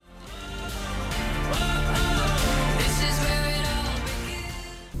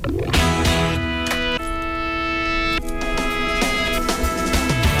Good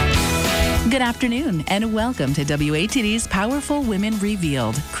afternoon, and welcome to WATD's Powerful Women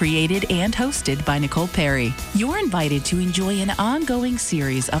Revealed, created and hosted by Nicole Perry. You're invited to enjoy an ongoing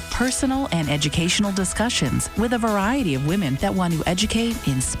series of personal and educational discussions with a variety of women that want to educate,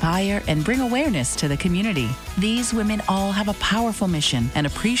 inspire, and bring awareness to the community. These women all have a powerful mission and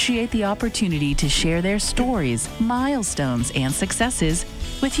appreciate the opportunity to share their stories, milestones, and successes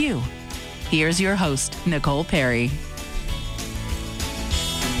with you. Here's your host, Nicole Perry.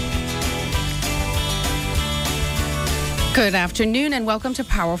 Good afternoon and welcome to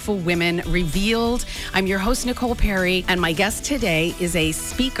Powerful Women Revealed. I'm your host, Nicole Perry, and my guest today is a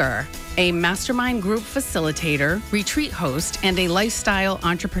speaker, a mastermind group facilitator, retreat host, and a lifestyle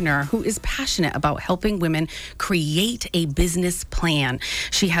entrepreneur who is passionate about helping women create a business plan.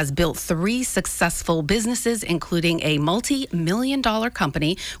 She has built 3 successful businesses, including a multi-million-dollar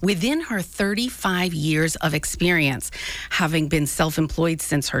company within her 35 years of experience. Having been self-employed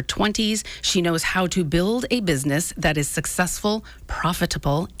since her 20s, she knows how to build a business that is successful,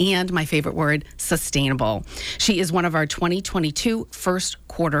 profitable, and my favorite word, sustainable. She is one of our 2022 first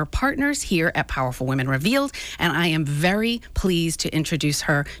quarter partners here at Powerful Women Revealed, and I am very pleased to introduce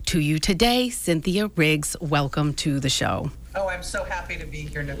her to you today. Cynthia Riggs, welcome to the show. Oh, I'm so happy to be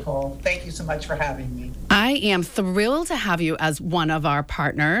here, Nicole. Thank you so much for having me. I am thrilled to have you as one of our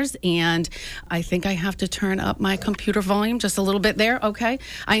partners, and I think I have to turn up my computer volume just a little bit there, okay?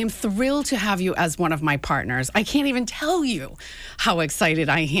 I am thrilled to have you as one of my partners. I can't even tell you how excited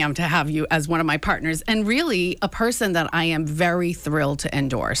I am to have you as one of my partners, and really a person that I am very thrilled to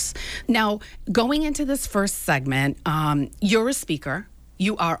endorse. Now, going into this first segment, you're a speaker.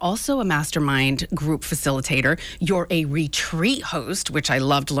 You are also a mastermind group facilitator. You're a retreat host, which I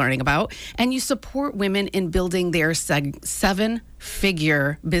loved learning about. And you support women in building their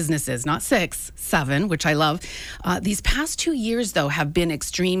 7-figure businesses, not 6, 7, which I love. These past 2 years, though, have been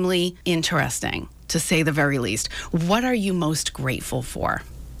extremely interesting, to say the very least. What are you most grateful for?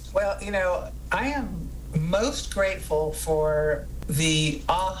 Well, I am most grateful for the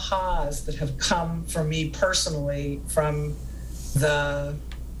ahas that have come for me personally from the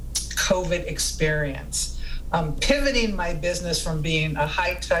COVID experience. Pivoting my business from being a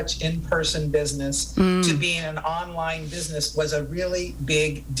high-touch, in-person business to being an online business was a really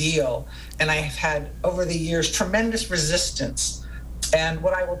big deal. And I have had, over the years, tremendous resistance. And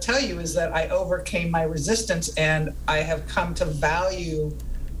what I will tell you is that I overcame my resistance, and I have come to value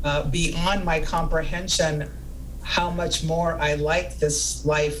beyond my comprehension how much more I like this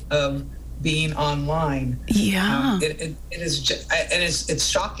life of being online. Yeah. It's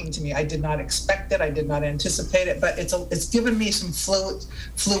shocking to me. I did not expect it. I did not anticipate it, but it's given me some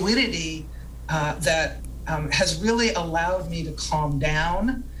fluidity that has really allowed me to calm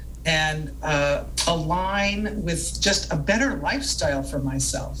down and align with just a better lifestyle for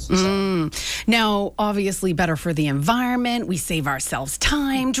myself. So. Now, obviously better for the environment. We save ourselves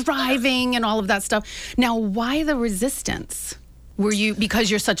time driving and all of that stuff. Now, why the resistance? Were you,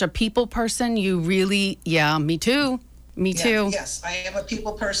 because you're such a people person, you really, me too. Yes, I am a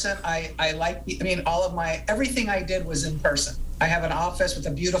people person. Everything I did was in person. I have an office with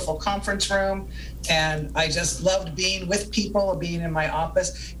a beautiful conference room, and I just loved being with people, being in my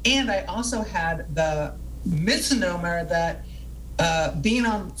office. And I also had the misnomer that being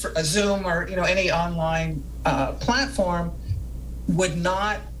on a Zoom or any online platform would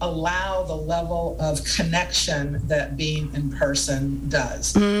not allow the level of connection that being in person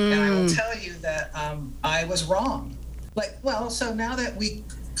does. And I will tell you that I was wrong. So now that we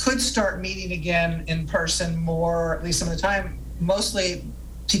could start meeting again in person more, at least some of the time, mostly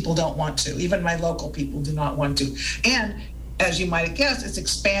people don't want to. Even my local people do not want to. And as you might have guessed, it's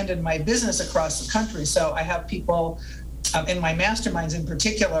expanded my business across the country. So I have people in my masterminds in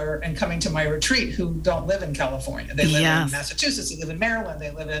particular, and coming to my retreat, who don't live in California. They live in Massachusetts, they live in Maryland,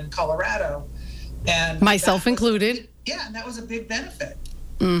 they live in Colorado. And myself included. And that was a big benefit.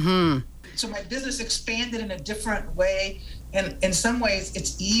 Mm-hmm. So my business expanded in a different way. And in some ways,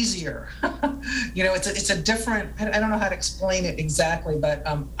 it's easier. It's a different, I don't know how to explain it exactly, but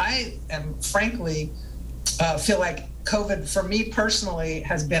I am frankly feel like COVID, for me personally,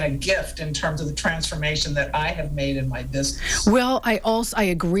 has been a gift in terms of the transformation that I have made in my business. Well, I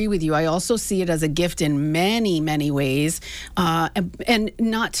agree with you. I also see it as a gift in many, many ways, and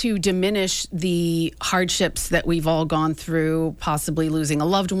not to diminish the hardships that we've all gone through, possibly losing a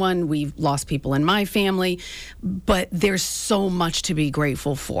loved one. We've lost people in my family, but there's so much to be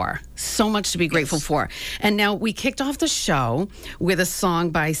grateful for. So much to be grateful for. And now we kicked off the show with a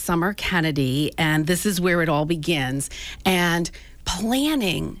song by Summer Kennedy, and this is where it all begins. And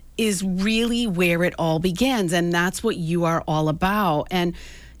planning is really where it all begins. And that's what you are all about. And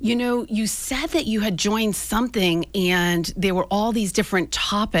you said that you had joined something and there were all these different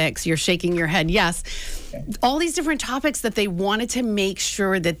topics. You're shaking your head. Yes. All these different topics that they wanted to make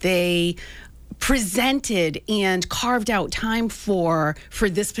sure that they presented and carved out time for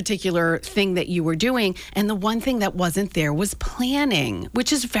this particular thing that you were doing. And the one thing that wasn't there was planning,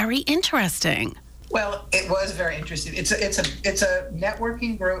 which is very interesting. Well, it was very interesting. It's a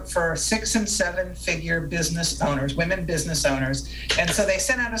networking group for 6 and 7 figure business owners, women business owners. And so they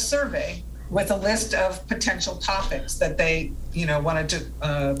sent out a survey with a list of potential topics that they, wanted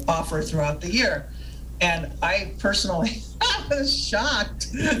to offer throughout the year. And I personally was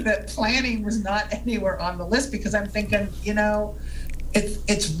shocked that planning was not anywhere on the list, because I'm thinking,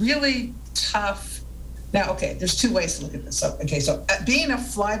 it's really tough. Now, okay, there's 2 ways to look at this. So being a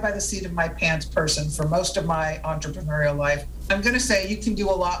fly by the seat of my pants person for most of my entrepreneurial life, I'm going to say you can do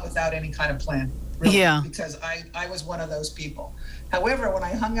a lot without any kind of plan. Really, yeah. Because I was one of those people. However, when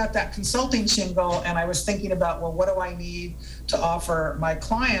I hung out that consulting shingle and I was thinking about, well, what do I need to offer my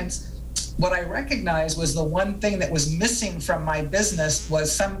clients? What I recognized was the one thing that was missing from my business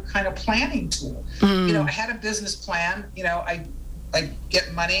was some kind of planning tool. I had a business plan. I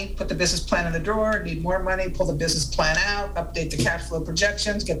get money, put the business plan in the drawer, need more money, pull the business plan out, update the cash flow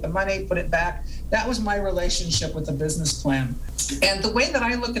projections, get the money, put it back. That was my relationship with the business plan. And the way that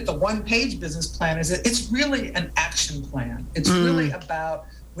I look at the one-page business plan is that it's really an action plan. It's really about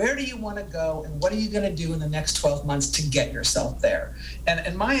where do you want to go and what are you going to do in the next 12 months to get yourself there. And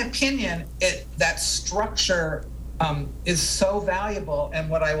in my opinion, that structure is so valuable. And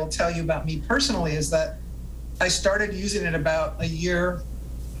what I will tell you about me personally is that I started using it about a year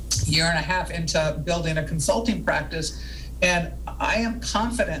and a half into building a consulting practice. And I am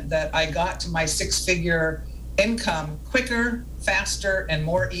confident that I got to my 6-figure income quicker, faster, and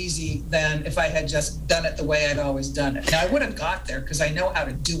more easy than if I had just done it the way I'd always done it. Now, I would have got there because I know how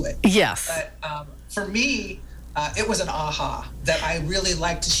to do it. Yes. But for me, it was an aha that I really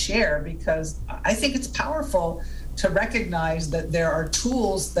like to share, because I think it's powerful to recognize that there are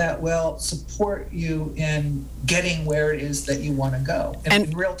tools that will support you in getting where it is that you want to go in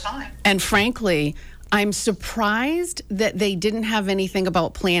real time. And frankly, I'm surprised that they didn't have anything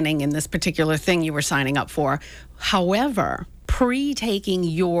about planning in this particular thing you were signing up for. However, pre-taking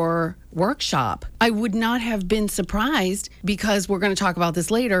your workshop, I would not have been surprised, because we're going to talk about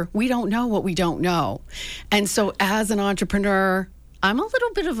this later. We don't know what we don't know. And so as an entrepreneur, I'm a little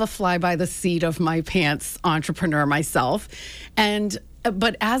bit of a fly by the seat of my pants entrepreneur myself.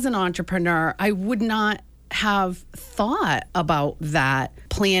 But as an entrepreneur, I would not have thought about that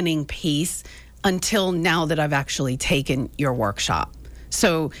planning piece until now that I've actually taken your workshop.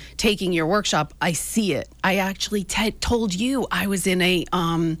 So taking your workshop, I see it. I actually told you I was in a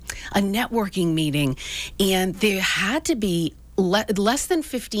networking meeting, and there had to be less than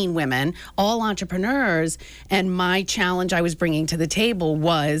 15 women, all entrepreneurs. And my challenge I was bringing to the table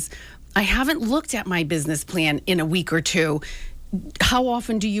was, I haven't looked at my business plan in a week or 2. How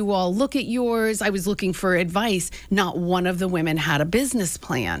often do you all look at yours? I was looking for advice. Not one of the women had a business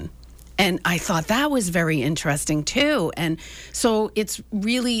plan. And I thought that was very interesting too. And so it's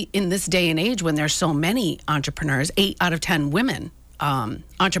really, in this day and age when there's so many entrepreneurs, 8 out of 10 women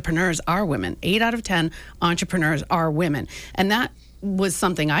entrepreneurs are women. 8 out of 10 entrepreneurs are women. And that was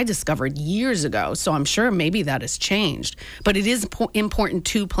something I discovered years ago. So I'm sure maybe that has changed. But it is important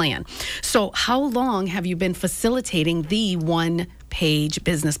to plan. So how long have you been facilitating the one-page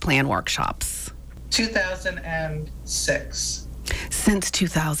business plan workshops? 2006. Since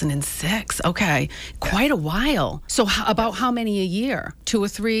 2006. Okay. Quite a while. So about how many a year? 2 or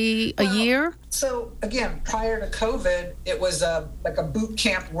 3 a year? So again, prior to COVID, it was like a boot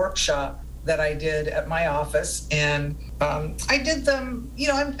camp workshop that I did at my office. And I did them,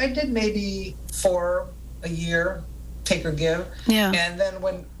 I did maybe 4 a year, take or give. Yeah. And then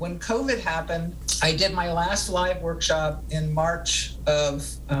when COVID happened, I did my last live workshop in March of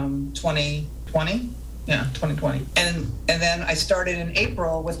 2020. Yeah, 2020. And then I started in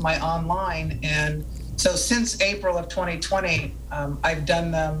April with my online. And so since April of 2020, I've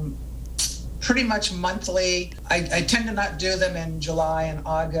done them pretty much monthly. I tend to not do them in July and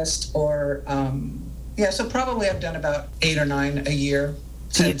August or, so probably I've done about 8 or 9 a year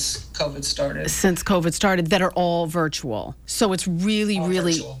since COVID started. Since COVID started, that are all virtual. So it's really, all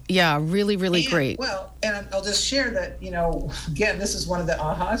really, virtual. Yeah, really, really great. Well, and I'll just share that, again, this is one of the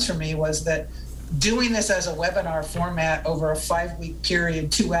ahas for me, was that doing this as a webinar format over a 5-week period,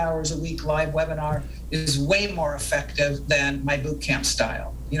 2 hours a week live webinar, is way more effective than my bootcamp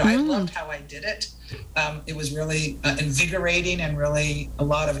style. I loved how I did it. It was really invigorating and really a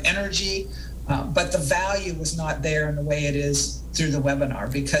lot of energy. But the value was not there in the way it is through the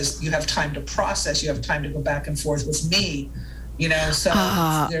webinar, because you have time to process, you have time to go back and forth with me, so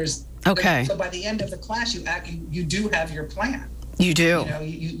so by the end of the class, you do have your plan. You do.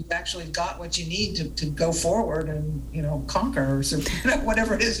 You actually got what you need to go forward and, conquer or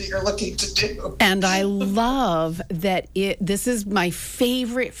whatever it is that you're looking to do. And I love that this is my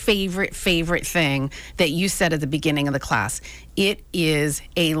favorite thing that you said at the beginning of the class. It is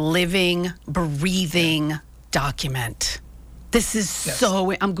a living, breathing document. This is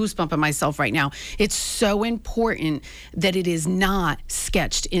I'm goosebumping myself right now. It's so important that it is not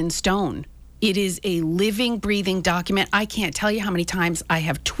sketched in stone. It is a living, breathing document. I can't tell you how many times I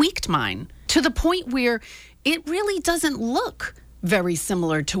have tweaked mine to the point where it really doesn't look very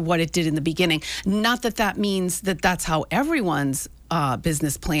similar to what it did in the beginning. Not that that means that that's how everyone's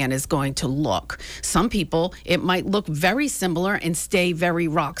business plan is going to look. Some people, it might look very similar and stay very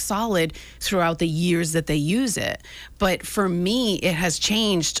rock solid throughout the years that they use it. But for me, it has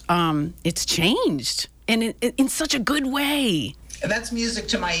changed. It's changed, and in such a good way. And that's music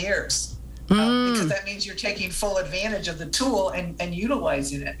to my ears. Because that means you're taking full advantage of the tool and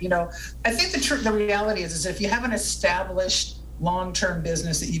utilizing it. I think the reality is if you have an established long-term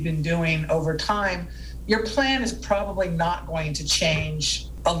business that you've been doing over time, your plan is probably not going to change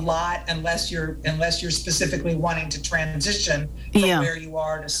a lot unless you're specifically wanting to transition from where you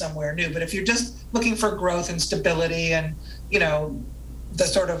are to somewhere new. But if you're just looking for growth and stability and, the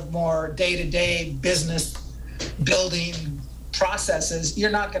sort of more day-to-day business building processes,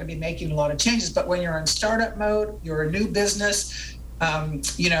 you're not going to be making a lot of changes. But when you're in startup mode, you're a new business,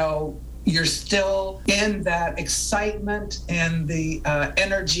 you're still in that excitement and the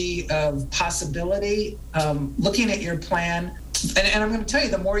energy of possibility, looking at your plan. And I'm going to tell you,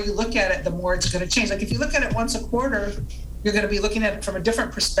 the more you look at it, the more it's going to change. Like if you look at it once a quarter, you're going to be looking at it from a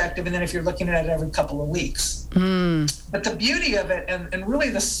different perspective. And then if you're looking at it every couple of weeks. But the beauty of it and really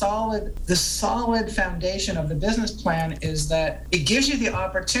the solid foundation of the business plan is that it gives you the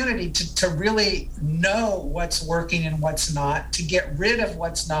opportunity to really know what's working and what's not, to get rid of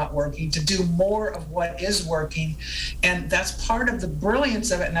what's not working, to do more of what is working. And that's part of the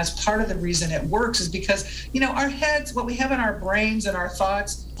brilliance of it. And that's part of the reason it works is because, our heads, what we have in our brains and our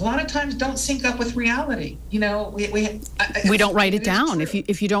thoughts, a lot of times don't sync up with reality. We don't write it down.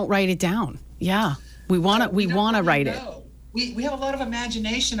 If you don't write it down. Yeah. We want to write it. We have a lot of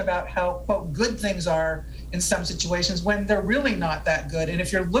imagination about how, quote, good things are in some situations when they're really not that good. And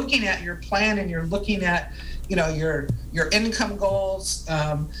if you're looking at your plan and you're looking at, your income goals,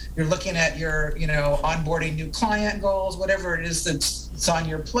 you're looking at your, onboarding new client goals, whatever it is that's on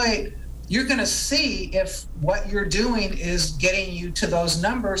your plate, you're going to see if what you're doing is getting you to those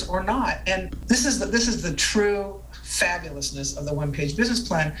numbers or not. And this is the true fabulousness of the one-page business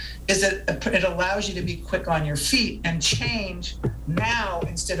plan, is that it allows you to be quick on your feet and change now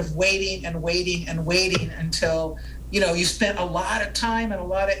instead of waiting until you spent a lot of time and a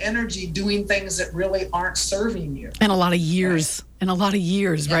lot of energy doing things that really aren't serving you. And a lot of years,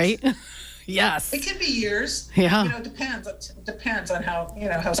 yes. Right? Yes. It can be years. Yeah. It depends on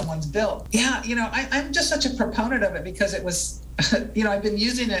how someone's built. Yeah. I'm just such a proponent of it because it was, I've been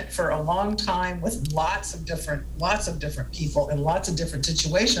using it for a long time with lots of different people in lots of different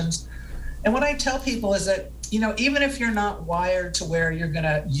situations. And what I tell people is that, even if you're not wired to where you're going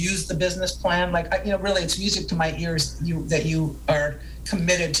to use the business plan, really it's music to my ears that you are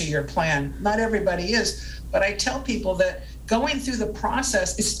committed to your plan. Not everybody is, but I tell people that going through the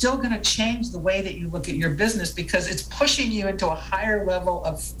process is still going to change the way that you look at your business because it's pushing you into a higher level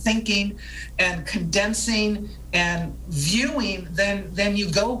of thinking and condensing and viewing than you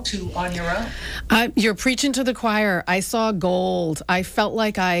go to on your own. You're preaching to the choir. I saw gold. I felt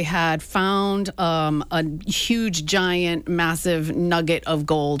like I had found a huge, giant, massive nugget of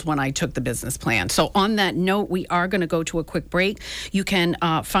gold when I took the business plan. So on that note, we are going to go to a quick break. You can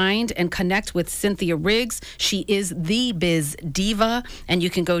find and connect with Cynthia Riggs. She is the Biz Diva, and you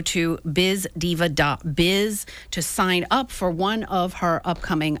can go to bizdiva.biz to sign up for one of her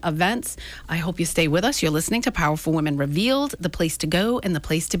upcoming events. I hope you stay with us. You're listening to Powerful Women Revealed, the place to go and the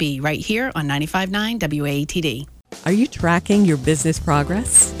place to be, right here on 95.9 WATD. Are you tracking your business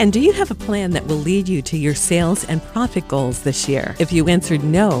progress? And do you have a plan that will lead you to your sales and profit goals this year? If you answered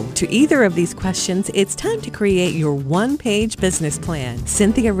no to either of these questions, it's time to create your one-page business plan.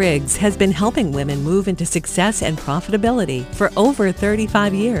 Cynthia Riggs has been helping women move into success and profitability for over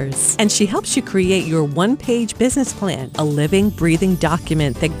 35 years. And she helps you create your one-page business plan, a living, breathing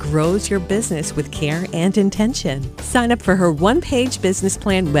document that grows your business with care and intention. Sign up for her one-page business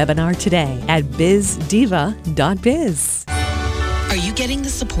plan webinar today at bizdiva.biz. Are you getting the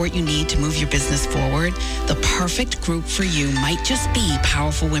support you need to move your business forward? The perfect group for you might just be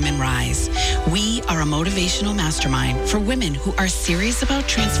Powerful Women Rise. We are a motivational mastermind for women who are serious about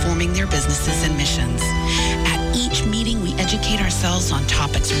transforming their businesses and missions. At each meeting, we educate ourselves on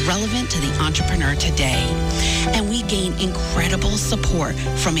topics relevant to the entrepreneur today. And we gain incredible support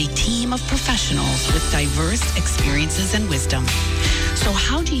from a team of professionals with diverse experiences and wisdom. So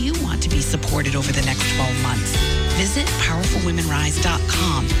how do you want to be supported over the next 12 months? Visit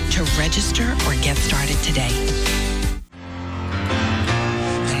powerfulwomenrise.com to register or get started today.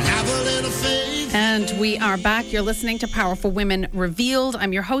 And we are back. You're listening to Powerful Women Revealed.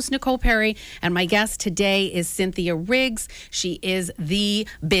 I'm your host, Nicole Perry, and my guest today is Cynthia Riggs. She is the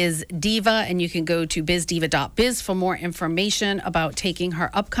Biz Diva, and you can go to bizdiva.biz for more information about taking her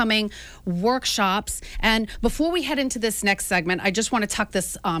upcoming workshops. And before we head into this next segment, I just want to tuck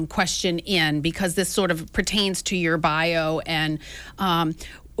this question in because this sort of pertains to your bio. And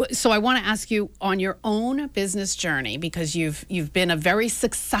so I want to ask you, on your own business journey, because you've been a very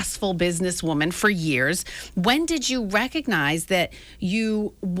successful businesswoman for years, when did you recognize that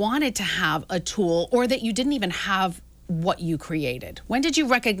you wanted to have a tool, or that you didn't even have what you created? When did you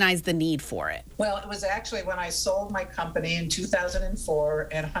recognize the need for it? Well, it was actually when I sold my company in 2004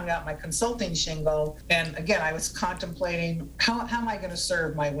 and hung out my consulting shingle. And again, I was contemplating how am I going to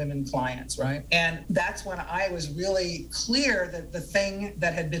serve my women clients, right? And that's when I was really clear that the thing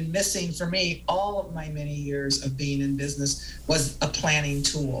that had been missing for me all of my many years of being in business was a planning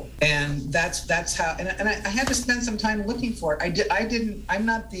tool. And that's how, and I had to spend some time looking for it. I'm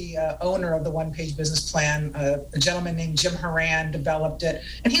not the owner of the one-page business plan. A gentleman named Jim Horan developed it,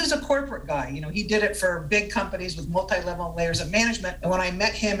 and he was a corporate guy. You know, he did it for big companies with multi-level layers of management. And when I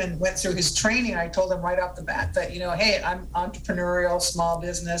met him and went through his training, I told him right off the bat that, hey, I'm entrepreneurial, small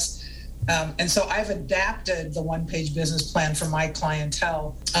business. And so I've adapted the one-page business plan for my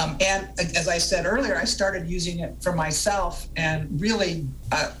clientele. And as I said earlier, I started using it for myself and really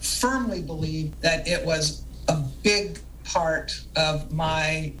firmly believe that it was a big part of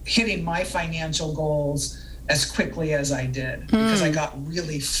my hitting my financial goals as quickly as I did, because I got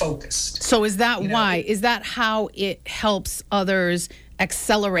really focused. So is that why? Is that how it helps others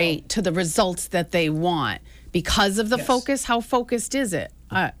accelerate to the results that they want? Because of the focus? How focused is it?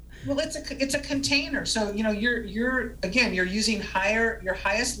 Well, it's a container. So, you're using your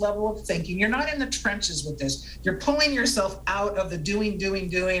highest level of thinking. You're not in the trenches with this. You're pulling yourself out of the doing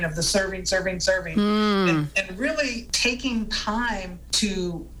of the serving, and really taking time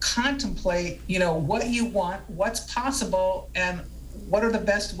to contemplate, what you want, what's possible, and what are the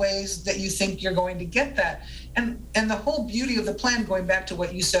best ways that you think you're going to get that. And the whole beauty of the plan, going back to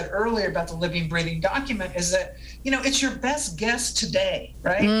what you said earlier about the living, breathing document, is that, it's your best guess today,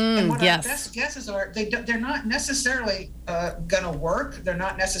 right? And what our best guesses are, they're not necessarily going to work. They're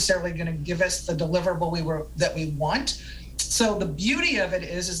not necessarily going to give us the deliverable that we want. So the beauty of it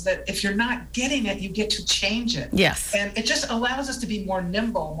is that if you're not getting it, you get to change it. Yes. And it just allows us to be more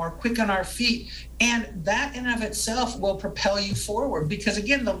nimble, more quick on our feet. And that in and of itself will propel you forward. Because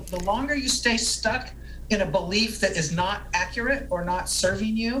again, the longer you stay stuck in a belief that is not accurate or not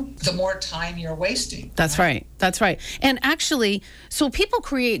serving you, the more time you're wasting. That's right. That's right. And actually, so people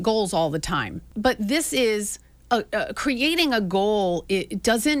create goals all the time, but this is creating a goal. It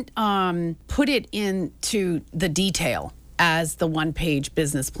doesn't put it into the detail as the one-page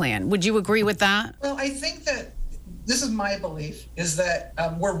business plan. Would you agree with that? Well, I think that this is my belief, is that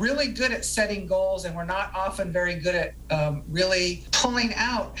we're really good at setting goals, and we're not often very good at really pulling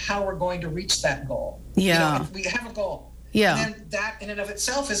out how we're going to reach that goal. Yeah. If we have a goal. Yeah. And then that in and of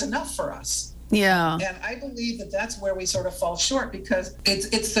itself is enough for us. Yeah. And I believe that that's where we sort of fall short, because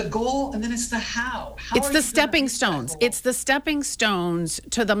it's the goal and then it's the how. It's the stepping stones. It's the stepping stones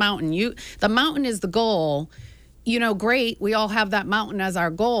to the mountain. The mountain is the goal. Great, we all have that mountain as our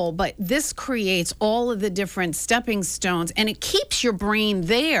goal, but this creates all of the different stepping stones, and it keeps your brain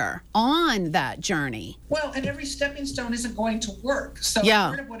there on that journey. Well, and every stepping stone isn't going to work. So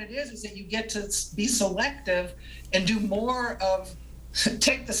part of what it is that you get to be selective and do more of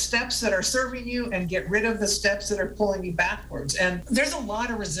take the steps that are serving you and get rid of the steps that are pulling you backwards. And there's a lot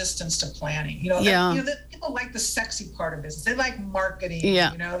of resistance to planning. people like the sexy part of business. They like marketing.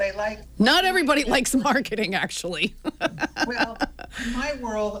 Yeah. You know, they like. Not everybody likes marketing, actually. Well, in my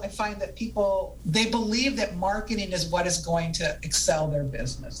world, I find that people, they believe that marketing is what is going to excel their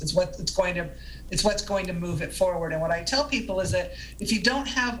business. It's what's going to move it forward. And what I tell people is that if you don't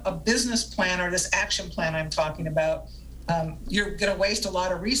have a business plan or this action plan I'm talking about, you're going to waste a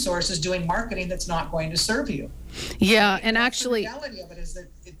lot of resources doing marketing that's not going to serve you. Yeah, and actually, the reality of it is that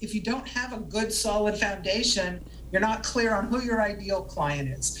if you don't have a good, solid foundation, you're not clear on who your ideal client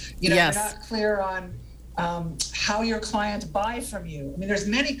is. You know, Yes. You're not clear on how your clients buy from you. I mean, there's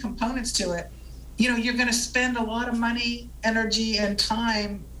many components to it. You know, you're going to spend a lot of money, energy, and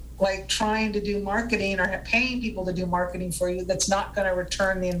time like trying to do marketing or paying people to do marketing for you that's not going to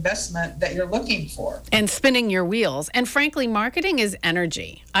return the investment that you're looking for. and spinning your wheels. And frankly, marketing is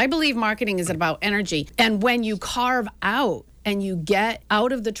energy. I believe marketing is about energy. And when you carve out and you get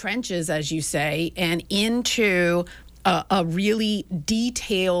out of the trenches, as you say, and into a really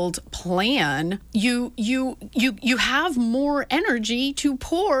detailed plan, you have more energy to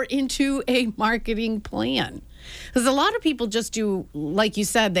pour into a marketing plan. Because a lot of people just do, like you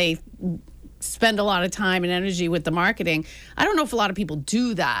said, they spend a lot of time and energy with the marketing. I don't know if a lot of people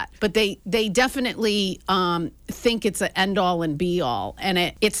do that, but they definitely think it's an end all and be all,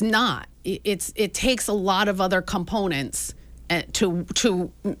 and it's not. It takes a lot of other components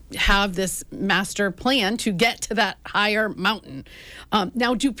to have this master plan to get to that higher mountain.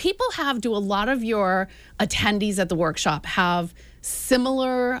 Now, do a lot of your attendees at the workshop have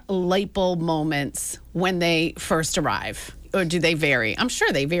similar light bulb moments when they first arrive? Or do they vary? I'm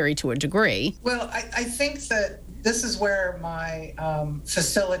sure they vary to a degree. Well, I think that this is where my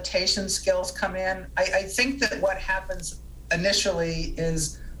facilitation skills come in. I think that what happens initially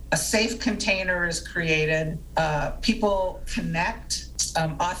is a safe container is created. People connect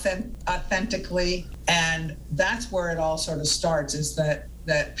authentically, and that's where it all sort of starts, is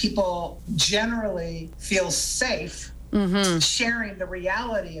that people generally feel safe sharing the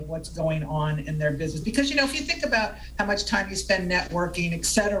reality of what's going on in their business. Because, you know, if you think about how much time you spend networking, et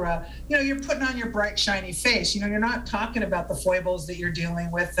cetera, you know, you're putting on your bright, shiny face. You know, you're not talking about the foibles that you're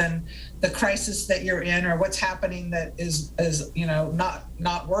dealing with and the crisis that you're in or what's happening that is you know,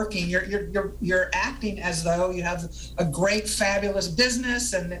 not working. You're acting as though you have a great, fabulous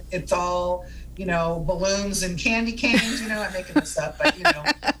business and it's all, you know, balloons and candy canes. You know, I'm making this up, but, you know.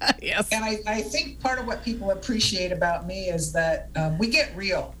 Yes. And I think part of what people appreciate about me is that we get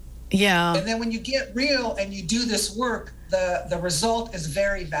real. Yeah. And then when you get real and you do this work, the result is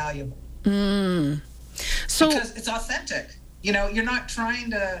very valuable. So, because it's authentic. You know, you're not trying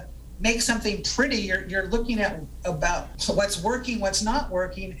to make something pretty. You're looking at about what's working, what's not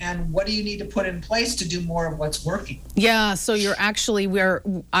working, and what do you need to put in place to do more of what's working. yeah, so you're actually,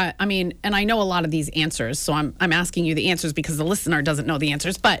 I mean, and I know a lot of these answers, so I'm asking you the answers because the listener doesn't know the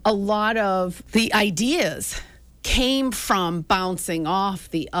answers, but a lot of the ideas came from bouncing off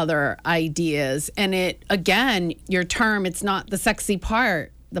the other ideas. And it, again, your term, it's not the sexy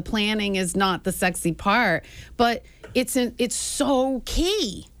part. The planning is not the sexy part, but it's so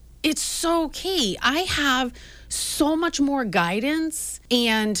key. It's so key. I have so much more guidance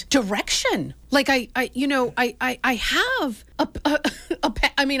and direction. Like I have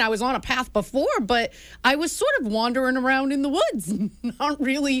I mean, I was on a path before, but I was sort of wandering around in the woods, not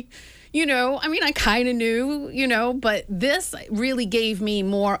really, you know, I mean, I kind of knew, you know, but this really gave me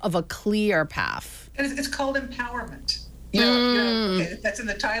more of a clear path. And it's called empowerment. You know, okay, that's in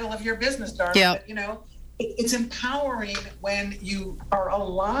the title of your business, darling. Yep. But, you know, it's empowering when you are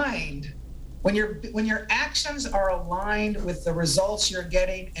aligned, when your actions are aligned with the results you're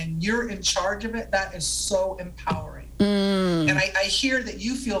getting and you're in charge of it. That is so empowering. And I hear that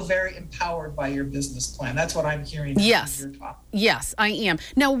you feel very empowered by your business plan. That's what I'm hearing. Yes. As you're talking. Yes, I am.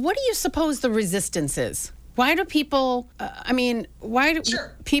 Now, what do you suppose the resistance is? Why do people, why do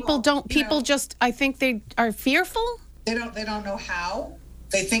people just, I think they are fearful? They don't know how.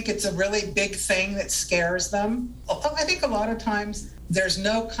 They think it's a really big thing that scares them. I think a lot of times there's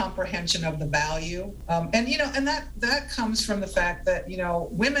no comprehension of the value. And that comes from the fact that, you know,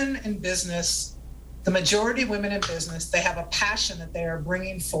 women in business, the majority of women in business, they have a passion that they are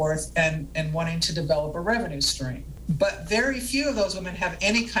bringing forth and wanting to develop a revenue stream. But very few of those women have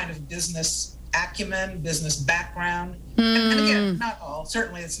any kind of business acumen, business background. And again, not all.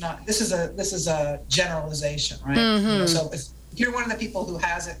 Certainly it's not. This is a generalization, right? You know, so if you're one of the people who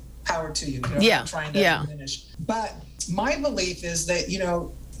has it, power to you. You know, I'm trying to diminish. But my belief is that, you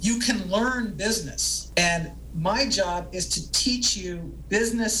know, you can learn business. And my job is to teach you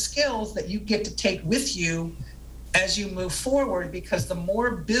business skills that you get to take with you as you move forward, because the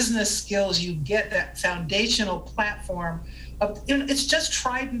more business skills you get, that foundational platform of, it's just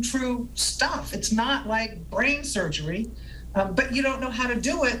tried and true stuff. It's not like brain surgery. But you don't know how to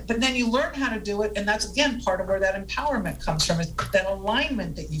do it, but then you learn how to do it. And that's, again, part of where that empowerment comes from, is that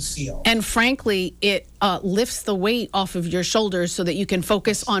alignment that you feel. And frankly, it lifts the weight off of your shoulders so that you can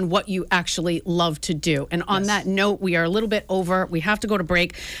focus on what you actually love to do. And on that note, we are a little bit over. We have to go to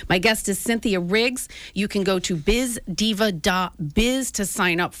break. My guest is Cynthia Riggs. You can go to bizdiva.biz to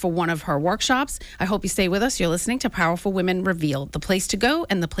sign up for one of her workshops. I hope you stay with us. You're listening to Powerful Women Revealed, the place to go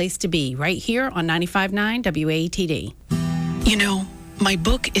and the place to be, right here on 95.9 WATD. You know, my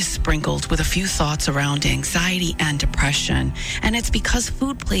book is sprinkled with a few thoughts around anxiety and depression, and it's because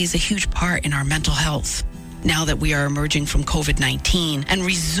food plays a huge part in our mental health. Now that we are emerging from COVID-19 and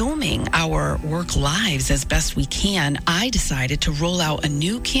resuming our work lives as best we can, I decided to roll out a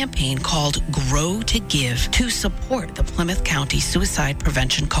new campaign called Grow to Give to support the Plymouth County Suicide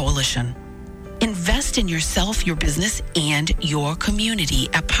Prevention Coalition. Invest in yourself, your business, and your community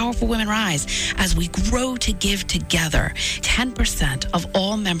at Powerful Women Rise as we grow to give together 10% of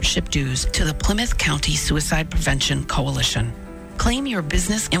all membership dues to the Plymouth County Suicide Prevention Coalition. Claim your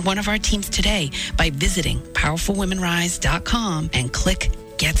business in one of our teams today by visiting powerfulwomenrise.com and click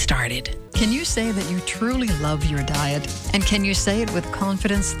Get Started. Can you say that you truly love your diet? And can you say it with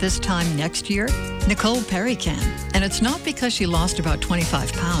confidence this time next year? Nicole Perry can. And it's not because she lost about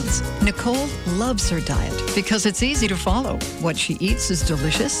 25 pounds. Nicole loves her diet because it's easy to follow. What she eats is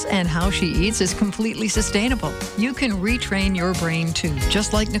delicious, and how she eats is completely sustainable. You can retrain your brain too,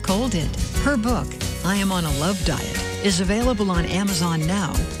 just like Nicole did. Her book, I Am on a Love Diet, is available on Amazon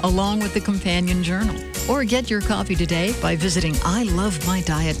now, along with the companion journal. Or get your copy today by visiting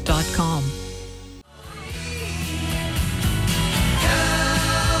ilovemydiet.com.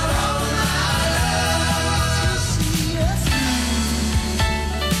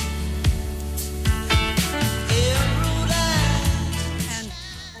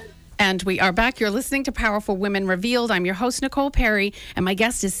 And we are back. You're listening to Powerful Women Revealed. I'm your host, Nicole Perry, and my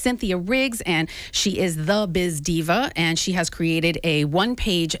guest is Cynthia Riggs, and she is the Biz Diva, and she has created a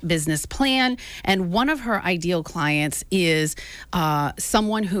one-page business plan. And one of her ideal clients is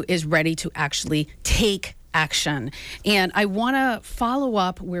someone who is ready to actually take action. And I want to follow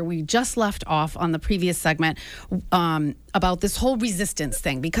up where we just left off on the previous segment about this whole resistance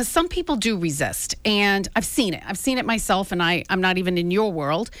thing, because some people do resist, and I've seen it myself, and I'm not even in your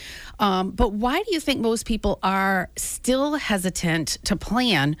world. But why do you think most people are still hesitant to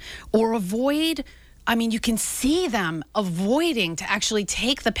plan or avoid? I mean, you can see them avoiding to actually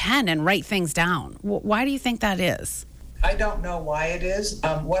take the pen and write things down. Why do you think that is? I don't know why it is.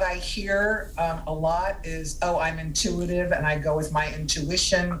 What I hear a lot is, oh, I'm intuitive and I go with my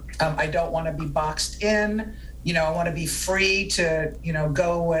intuition. I don't want to be boxed in. I want to be free to,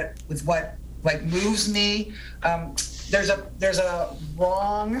 go with what like moves me. There's a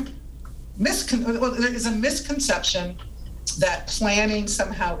misconception that planning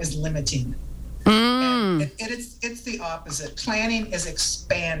somehow is limiting. And it's the opposite. Planning is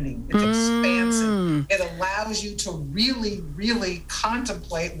expanding. It's expansive. It allows you to really, really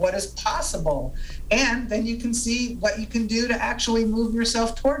contemplate what is possible. And then you can see what you can do to actually move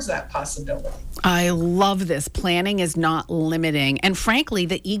yourself towards that possibility. I love this. Planning is not limiting. And frankly,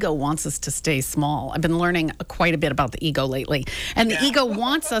 the ego wants us to stay small. I've been learning quite a bit about the ego lately. And the ego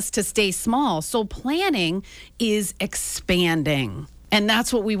wants us to stay small. So planning is expanding. And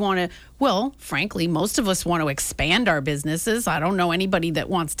that's what we want to, well, frankly, most of us want to expand our businesses. I don't know anybody that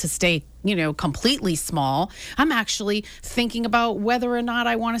wants to stay, completely small. I'm actually thinking about whether or not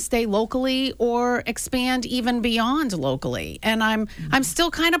I want to stay locally or expand even beyond locally. And I'm still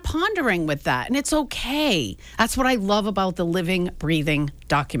kind of pondering with that. And it's okay. That's what I love about the living, breathing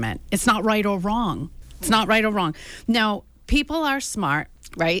document. It's not right or wrong. It's not right or wrong. Now, people are smart,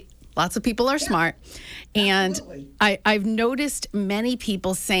 right? Lots of people are smart. And I've noticed many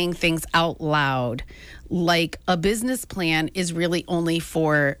people saying things out loud, like a business plan is really only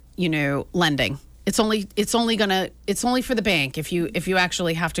for, lending. It's only for the bank if you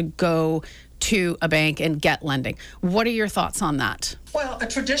actually have to go to a bank and get lending. What are your thoughts on that? Well, a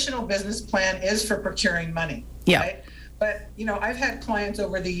traditional business plan is for procuring money. Yeah. Right? But, I've had clients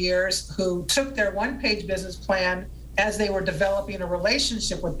over the years who took their one-page business plan as they were developing a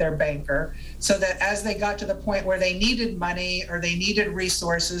relationship with their banker, so that as they got to the point where they needed money or they needed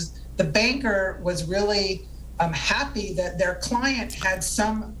resources, the banker was really happy that their client had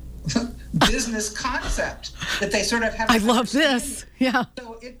some business concept that they sort of have. I love this. Yeah.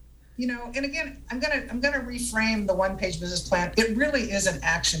 So and again, I'm gonna reframe the one-page business plan. It really is an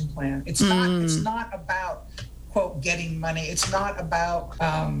action plan. It's not about quote, getting money. It's not about,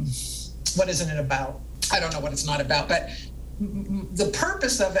 what isn't it about? I don't know what it's not about, but the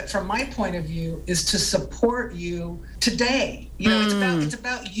purpose of it, from my point of view, is to support you today. It's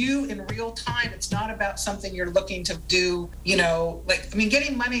about you in real time. It's not about something you're looking to do.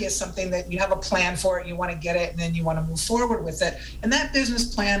 Getting money is something that you have a plan for it. You want to get it, and then you want to move forward with it. And that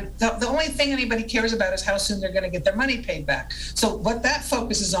business plan, the only thing anybody cares about is how soon they're going to get their money paid back. So what that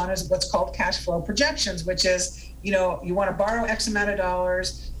focuses on is what's called cash flow projections, which is, you want to borrow X amount of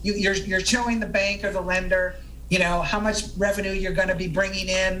dollars. You're showing the bank or the lender, how much revenue you're going to be bringing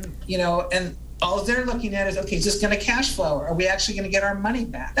in, and all they're looking at is, okay, is this going to cash flow? Are we actually going to get our money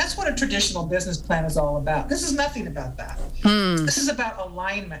back? That's what a traditional business plan is all about. This is nothing about that. This is about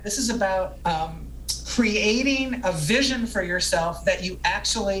alignment. This is about creating a vision for yourself that you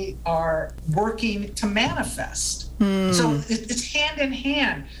actually are working to manifest. So it's hand in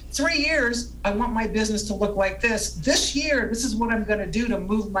hand. 3 years, I want my business to look like this. This year, this is what I'm going to do to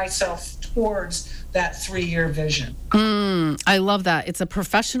move myself towards that 3-year vision. I love that. It's a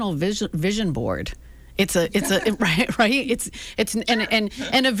professional vision board. It's a right.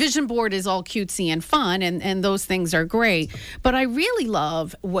 And a vision board is all cutesy and fun, and those things are great. But I really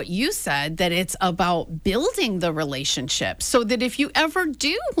love what you said, that it's about building the relationship, so that if you ever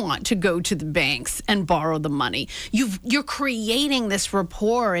do want to go to the banks and borrow the money, you're creating this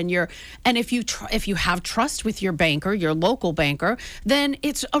rapport, and if you have trust with your banker, your local banker, then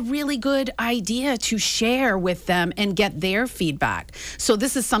it's a really good idea to share with them and get their feedback. So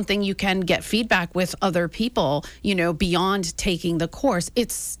this is something you can get feedback with other people, beyond taking the course.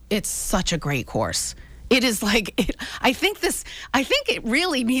 It's such a great course. It is I think it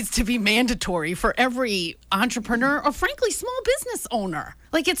really needs to be mandatory for every entrepreneur, or frankly, small business owner.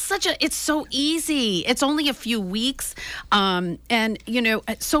 It's so easy. It's only a few weeks.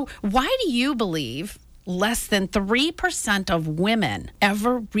 So why do you believe less than 3% of women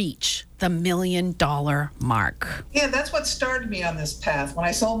ever reach the $1 million mark? Yeah, that's what started me on this path. When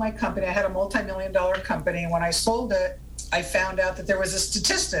I sold my company, I had a multi-million-dollar company. And when I sold it, I found out that there was a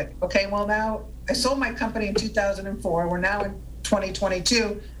statistic. Okay, well, now I sold my company in 2004. We're now in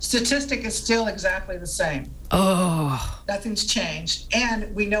 2022. Statistic is still exactly the same. Oh. Nothing's changed.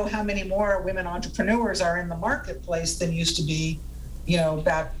 And we know how many more women entrepreneurs are in the marketplace than used to be,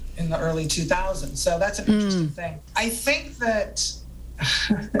 back in the early 2000s. So that's an interesting thing. I think that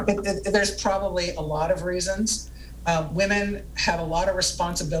there's probably a lot of reasons. Women have a lot of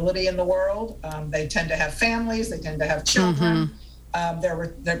responsibility in the world. They tend to have families. They tend to have children.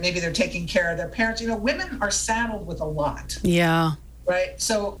 Maybe they're taking care of their parents. Women are saddled with a lot. Yeah. Right?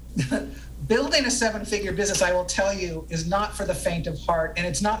 So building a 7-figure business, I will tell you, is not for the faint of heart, and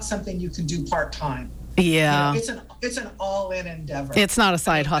it's not something you can do part-time. Yeah. It's an all-in endeavor. It's not a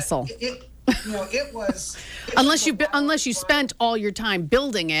side hustle. It was unless you spent all your time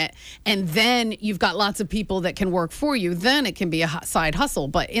building it, and then you've got lots of people that can work for you, then it can be a side hustle.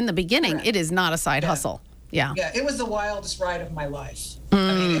 But in the beginning, It is not a side hustle. Yeah. Yeah, it was the wildest ride of my life.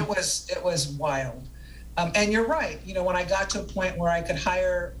 I mean, it was wild. And you're right. When I got to a point where I could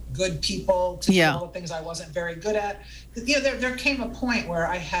hire good people to do all the things I wasn't very good at, there came a point where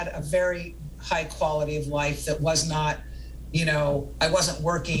I had a very high quality of life that was not, I wasn't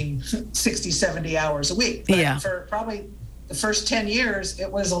working 60, 70 hours a week. But for probably the first 10 years,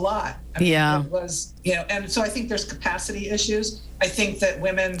 it was a lot. It was, and so I think there's capacity issues. I think that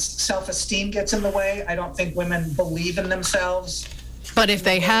women's self-esteem gets in the way. I don't think women believe in themselves. But if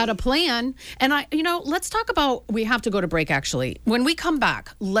they had a plan, and let's talk about, we have to go to break actually. When we come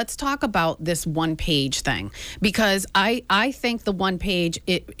back, let's talk about this one-page thing, because I think the one page,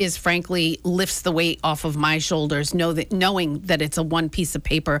 it is frankly lifts the weight off of my shoulders, knowing that it's a one piece of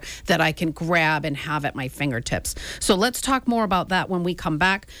paper that I can grab and have at my fingertips. So let's talk more about that when we come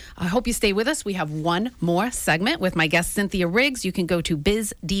back. I hope you stay with us. We have one more segment with my guest, Cynthia Riggs. You can go to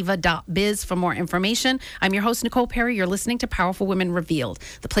bizdiva.biz for more information. I'm your host, Nicole Perry. You're listening to Powerful Women Revealed,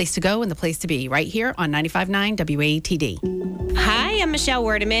 the place to go and the place to be, right here on 95.9 WATD. Hi, I'm Michelle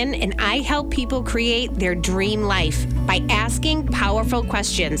Werdeman, and I help people create their dream life by asking powerful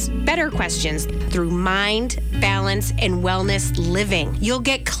questions, better questions, through mind, balance, and wellness living. You'll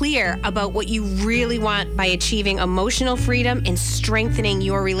get clear about what you really want by achieving emotional freedom and strengthening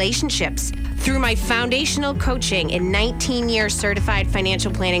your relationships. Through my foundational coaching and 19-year certified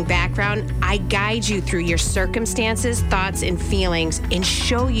financial planning background, I guide you through your circumstances, thoughts, and feelings, and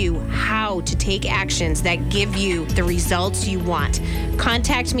show you how to take actions that give you the results you want.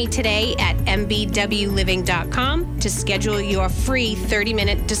 Contact me today at mbwliving.com to schedule your free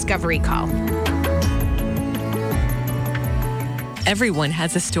 30-minute discovery call. Everyone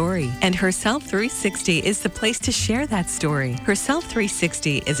has a story, and Herself 360 is the place to share that story. Herself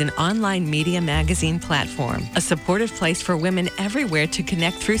 360 is an online media magazine platform, a supportive place for women everywhere to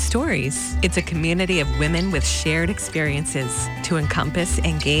connect through stories. It's a community of women with shared experiences to encompass,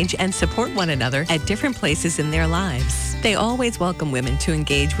 engage, and support one another at different places in their lives. They always welcome women to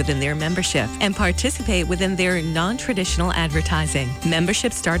engage within their membership and participate within their non-traditional advertising.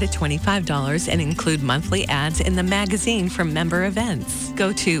 Memberships start at $25 and include monthly ads in the magazine from member events.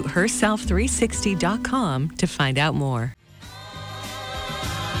 Go to herself360.com to find out more.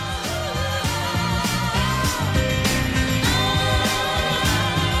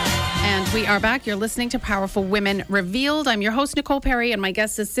 We are back. You're listening to Powerful Women Revealed. I'm your host, Nicole Perry, and my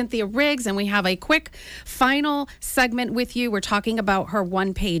guest is Cynthia Riggs, and we have a quick final segment with you. We're talking about her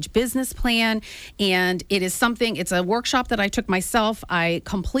one-page business plan, and it's a workshop that I took myself. I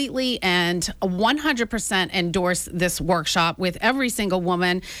completely and 100% endorse this workshop with every single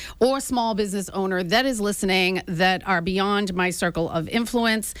woman or small business owner that is listening that are beyond my circle of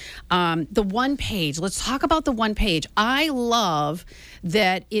influence. The one page, let's talk about the one page. I love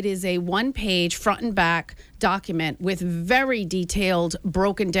that it is a one-page front and back document with very detailed,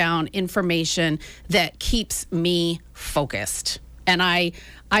 broken down information that keeps me focused. And I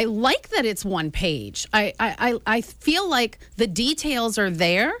like that it's one page. I feel like the details are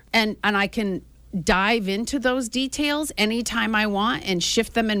there, and I can dive into those details anytime I want and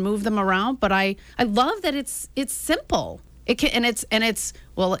shift them and move them around. But I love that it's simple. It can, and it's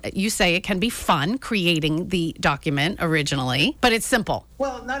well, you say it can be fun creating the document originally, but it's simple.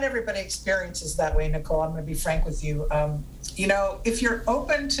 Well, not everybody experiences that way, Nicole. I'm going to be frank with you. If you're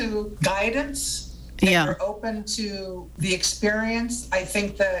open to guidance, and you're open to the experience, I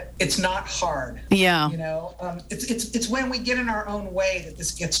think that it's not hard. Yeah. It's when we get in our own way that this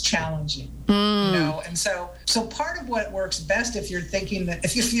gets challenging. And so part of what works best, if you're thinking that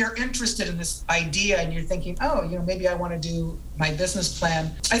if you're interested in this idea and you're thinking, maybe I want to do my business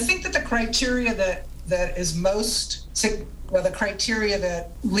plan, I think that the criteria that is the criteria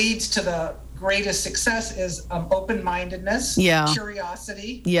that leads to the greatest success is open-mindedness,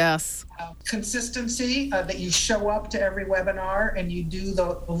 curiosity, consistency, that you show up to every webinar and you do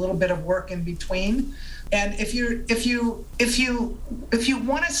the little bit of work in between. And if you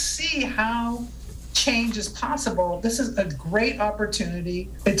want to see how change is possible, this is a great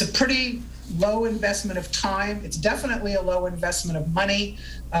opportunity. It's a pretty low investment of time. It's definitely a low investment of money.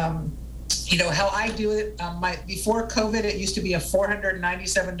 How I do it, before COVID, it used to be a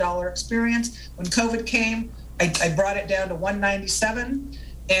 $497 experience. When COVID came, I brought it down to $197.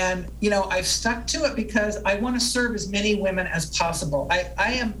 And, I've stuck to it because I want to serve as many women as possible.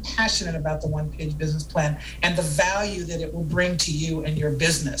 I am passionate about the one-page business plan and the value that it will bring to you and your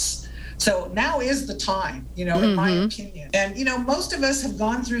business. So now is the time, in my opinion. And, most of us have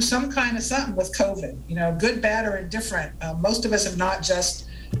gone through some kind of something with COVID, good, bad, or indifferent. Most of us have not just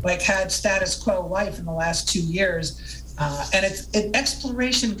had status quo life in the last 2 years. And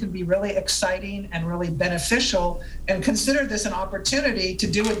exploration can be really exciting and really beneficial, and consider this an opportunity to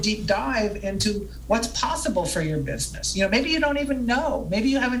do a deep dive into what's possible for your business. Maybe you don't even know. Maybe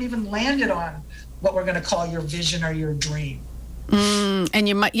you haven't even landed on what we're going to call your vision or your dream. And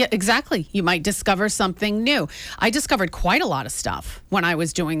you might, exactly. You might discover something new. I discovered quite a lot of stuff when I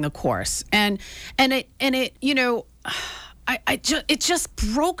was doing the course, and it it just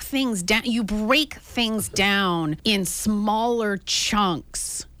broke things down. You break things down in smaller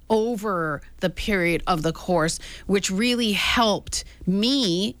chunks over the period of the course, which really helped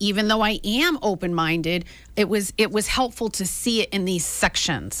me, even though I am open-minded. It was helpful to see it in these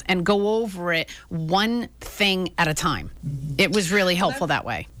sections and go over it one thing at a time. It was really helpful that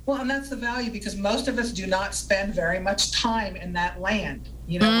way. Well, and that's the value, because most of us do not spend very much time in that land.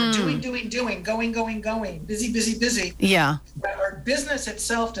 We're doing, going, busy. Yeah. But our business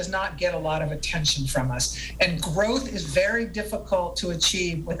itself does not get a lot of attention from us. And growth is very difficult to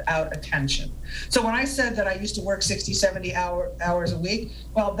achieve without attention. So when I said that I used to work 60, 70 hours a week,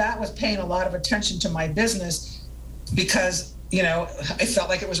 well, that was paying a lot of attention to my business because, I felt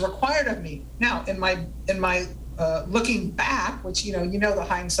like it was required of me. Now, in my looking back, which, the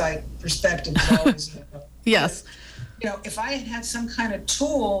hindsight perspective is always, yes. If I had had some kind of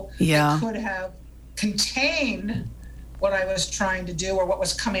tool that could have contained what I was trying to do or what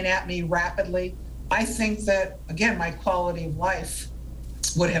was coming at me rapidly, I think that, again, my quality of life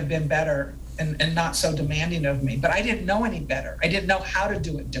would have been better. and not so demanding of me. But I didn't know any better. I didn't know how to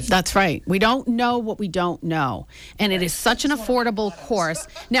do it differently. That's right. We don't know what we don't know. And it is such an affordable course.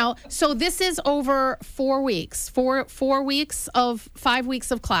 Now, so this is over 4 weeks, 4 weeks of 5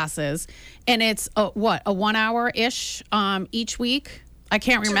 weeks of classes. And it's a 1 hour-ish each week? I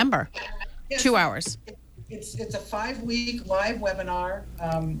can't remember. Yeah, 2 hours. It's a 5-week live webinar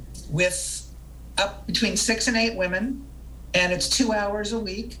with up between 6 and 8 women, and it's 2 hours a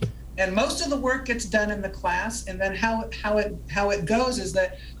week. And most of the work gets done in the class. And then how it goes is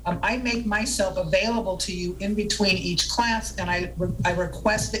that I make myself available to you in between each class, and I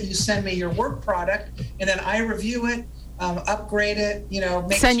request that you send me your work product, and then I review it, upgrade it,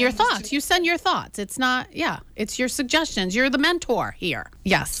 send your thoughts. You send your thoughts. It's not, it's your suggestions. You're the mentor here.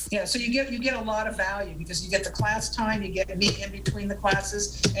 Yes. Yeah, so you get a lot of value because you get the class time, you get me in between the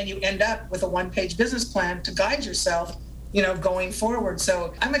classes, and you end up with a 1-page business plan to guide yourself, going forward.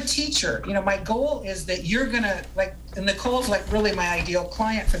 So I'm a teacher. My goal is that you're gonna and Nicole's really my ideal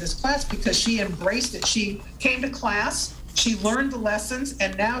client for this class because she embraced it. She came to class, she learned the lessons,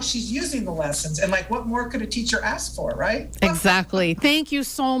 and now she's using the lessons. And what more could a teacher ask for, right? Exactly. Thank you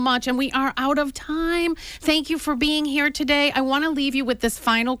so much. And we are out of time. Thank you for being here today. I want to leave you with this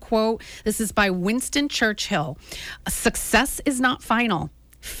final quote. This is by Winston Churchill. Success is not final.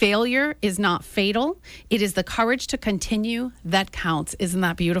 Failure is not fatal. It is the courage to continue that counts. Isn't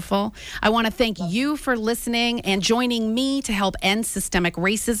that beautiful? I want to thank you for listening and joining me to help end systemic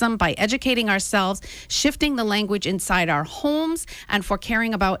racism by educating ourselves, shifting the language inside our homes, and for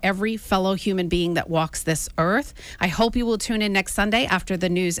caring about every fellow human being that walks this earth. I hope you will tune in next Sunday after the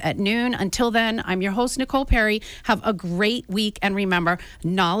news at noon. Until then, I'm your host, Nicole Perry. Have a great week. And remember,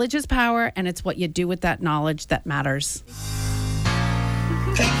 knowledge is power, and it's what you do with that knowledge that matters.